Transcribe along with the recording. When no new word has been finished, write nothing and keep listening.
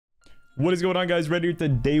What is going on, guys? Right here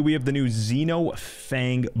today we have the new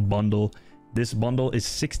XERØFANG bundle. This bundle is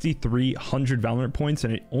 6,300 Valorant points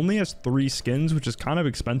and it only has 3 skins, which is kind of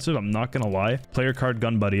expensive, I'm not gonna lie. Player card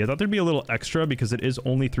gun buddy. I thought there'd be a little extra because it is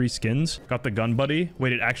only 3 skins. Got the gun buddy.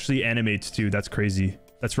 Wait, it actually animates too. That's crazy.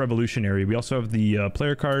 That's revolutionary. We also have the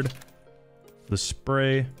player card, the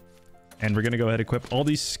spray, and we're gonna go ahead and equip all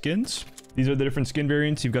these skins. These are the different skin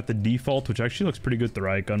variants. You've got the default, which actually looks pretty good, the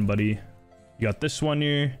riot gun buddy. You got this one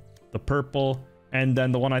here, the purple, and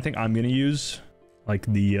then the one I think I'm gonna use, like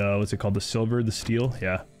the what's it called, the silver, the steel.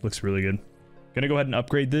 Yeah, looks really good. Gonna go ahead and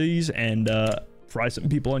upgrade these and fry some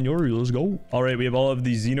people on Yori. Let's go. All right, we have all of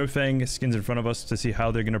the XERØFANG skins in front of us to see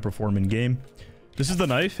how they're gonna perform in game. This is the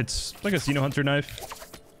knife. It's like a Xeno Hunter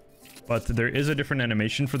knife, but there is a different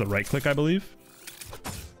animation for the right click, I believe.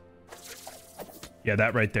 Yeah,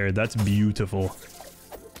 that right there, that's beautiful.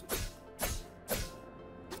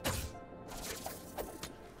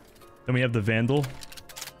 Then we have the vandal.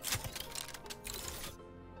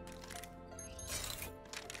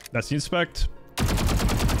 That's the inspect.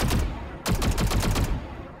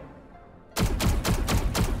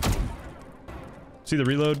 See the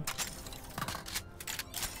reload?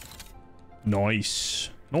 Nice.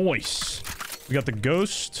 Nice. We got the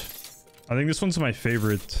ghost. I think this one's my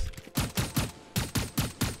favorite.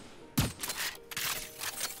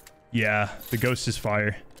 Yeah, the ghost is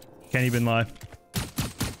fire. Can't even lie.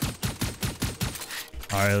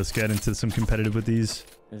 Alright, let's get into some competitive with these.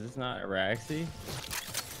 Is this not Araxi?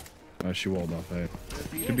 She walled off that.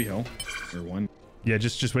 Could be hell. Or one. Yeah,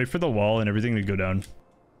 just wait for the wall and everything to go down.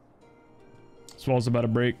 This wall's about to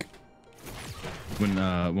break.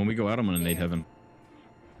 When we go out, I'm gonna nade heaven.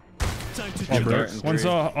 Wall broke. One's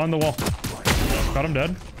on the wall. Got him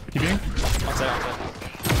dead. Keep being.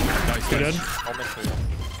 Nice, Good dead.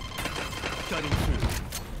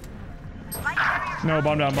 No,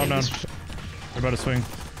 bomb down, bomb down. We're about to swing.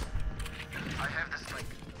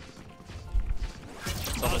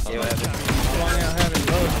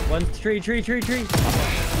 One tree.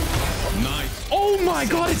 Nice. Oh my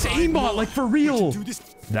god, it's aimbot, like for real.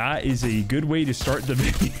 That is a good way to start the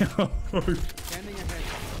video.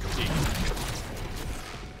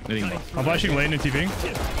 I'm flashing lane and TVing.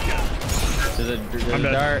 There's a I'm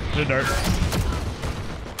dead. dart. There's a dart.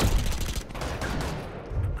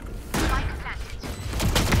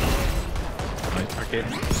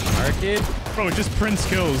 Arcade. Bro, it just prints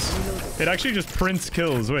kills. It actually just prints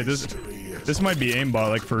kills. Wait, this might be aimbot,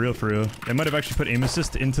 like for real, for real. It might have actually put aim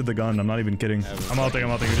assist into the gun. I'm not even kidding. I'm out there.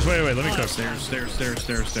 Just wait, let me cook. Stairs.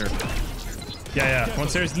 Yeah. One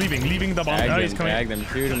stairs leaving the bomb. Tag them,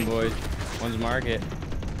 shoot him, boys. One's market. Oh,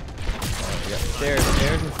 yeah. Stairs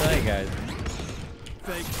in sight, guys.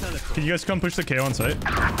 Can you guys come push the KO on site?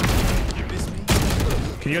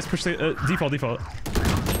 Can you guys push the default?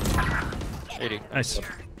 80. Nice.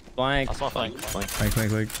 Flank. I saw flank.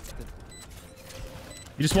 Flank.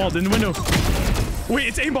 You just walled in the window. Wait,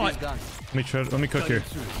 it's aimbot. Let me cook here.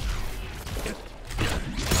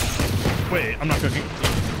 Wait, I'm not cooking.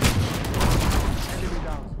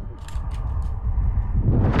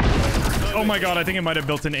 Oh my god, I think it might have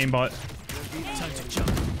built in aimbot.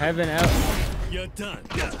 Heaven out. You're done.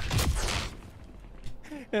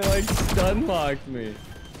 It like stun locked me.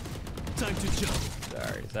 Time to jump.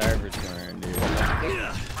 Sorry for swearing, dude.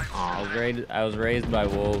 I was raised by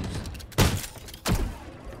wolves.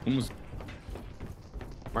 Almost.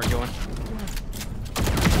 Mark you one.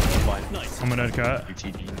 Nice. I'm gonna cut.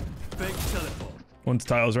 Fake teleport. One's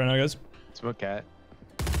tiles right now, guys. Smoke cat.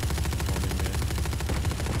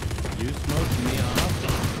 You smoked me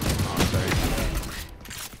off. Oh,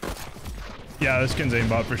 sorry. Yeah, this skin's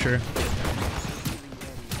aimbot for sure.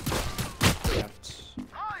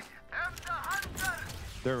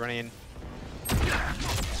 They're running in.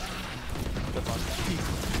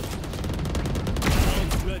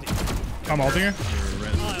 I'm ulting here.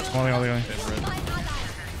 Ulting.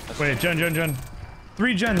 Wait, Gen.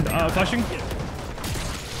 3 Gen, flashing.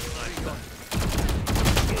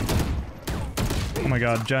 Oh my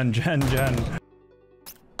god, Gen. Nice.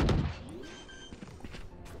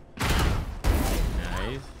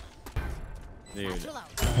 Dude.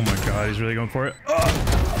 Oh my god, he's really going for it.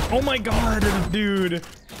 Oh my god, dude. I'm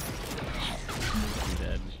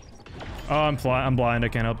dead. Oh, I'm blind. I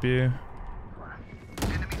can't help you.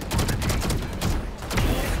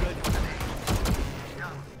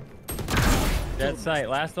 Dead sight.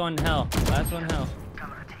 Last one hell.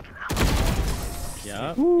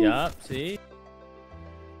 Yup. See?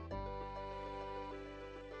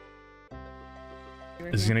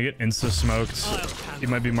 This is gonna get insta smoked. He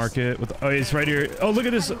might be market with. Oh, he's right here. Oh, look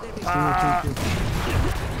at this. Ah.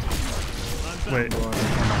 Wait.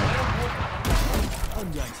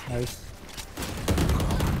 Nice.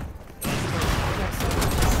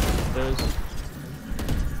 There's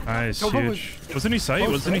Nice, Tova huge. Wasn't he sight?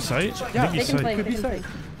 Wasn't he sight? Yeah, I think They he's can sight. play. Could They be can play.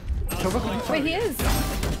 Tova could be Wait, sight. he is.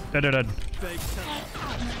 Dead, dead, dead. Fake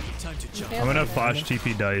teleport. Time to jump. I'm gonna flash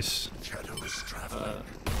TP dice.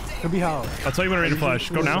 Could be how. I'll tell you when to rain and flash.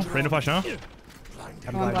 Go now. Rain and flash now.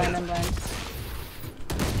 I'm Oh, I'm blind. blind. I'm blind.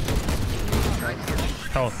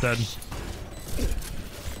 Health, dead.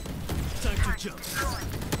 Time to jump.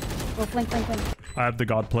 Oh, flank, flank, flank. I have the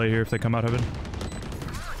god play here if they come out heaven.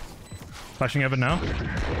 Flashing heaven now.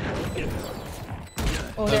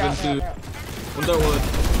 Oh, they're out. They're out. What's that one?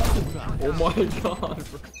 Oh my god.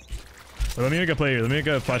 Wait, let me make a play here. Let me make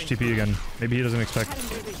a flash TP again. Maybe he doesn't expect.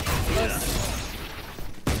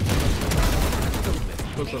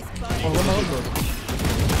 What's up? Oh, one more.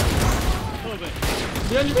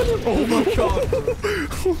 Yeah, you got it. Oh my god.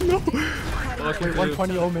 Oh no. Wait,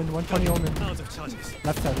 120 omen. 120 omen. Out of charges.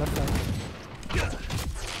 Left side, left side.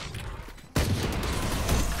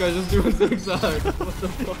 Guys, just doing zigzag. What the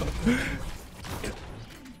fuck?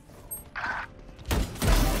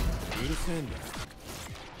 Defender.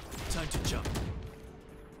 Time to jump.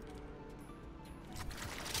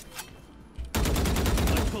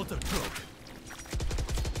 My portal broke.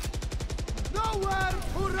 Nowhere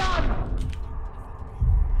to run!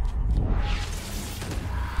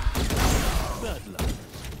 Bad luck.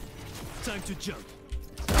 Time to jump.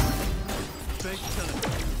 Fake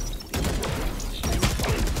teleport.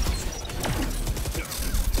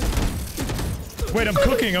 Wait, I'm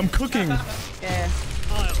cooking. I'm cooking. Yeah.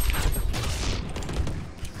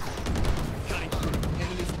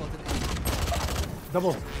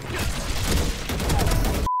 Double.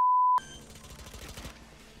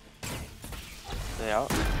 They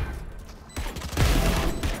out?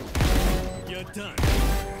 You're done.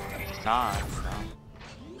 Nice.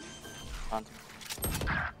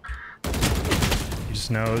 He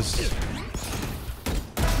just knows.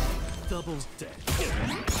 Double dead.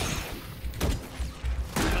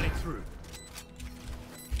 Cutting through.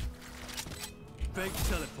 Fake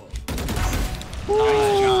teleport.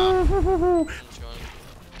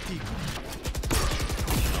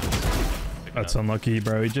 That's unlucky,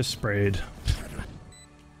 bro. He just sprayed.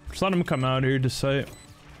 Just let him come out here to sight.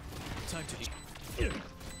 Time to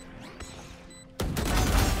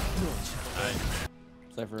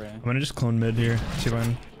Cypher A. I'm gonna just clone mid here. See if I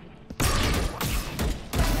can.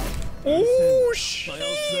 Oh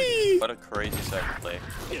shit! What a crazy cypher play.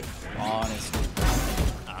 Honest.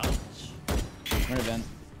 ouch. Run event.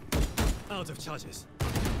 Out of charges.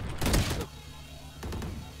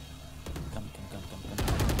 Come.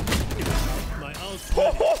 My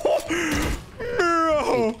ult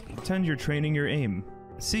Bro! Pretend you're training your aim.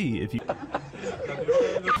 See if you.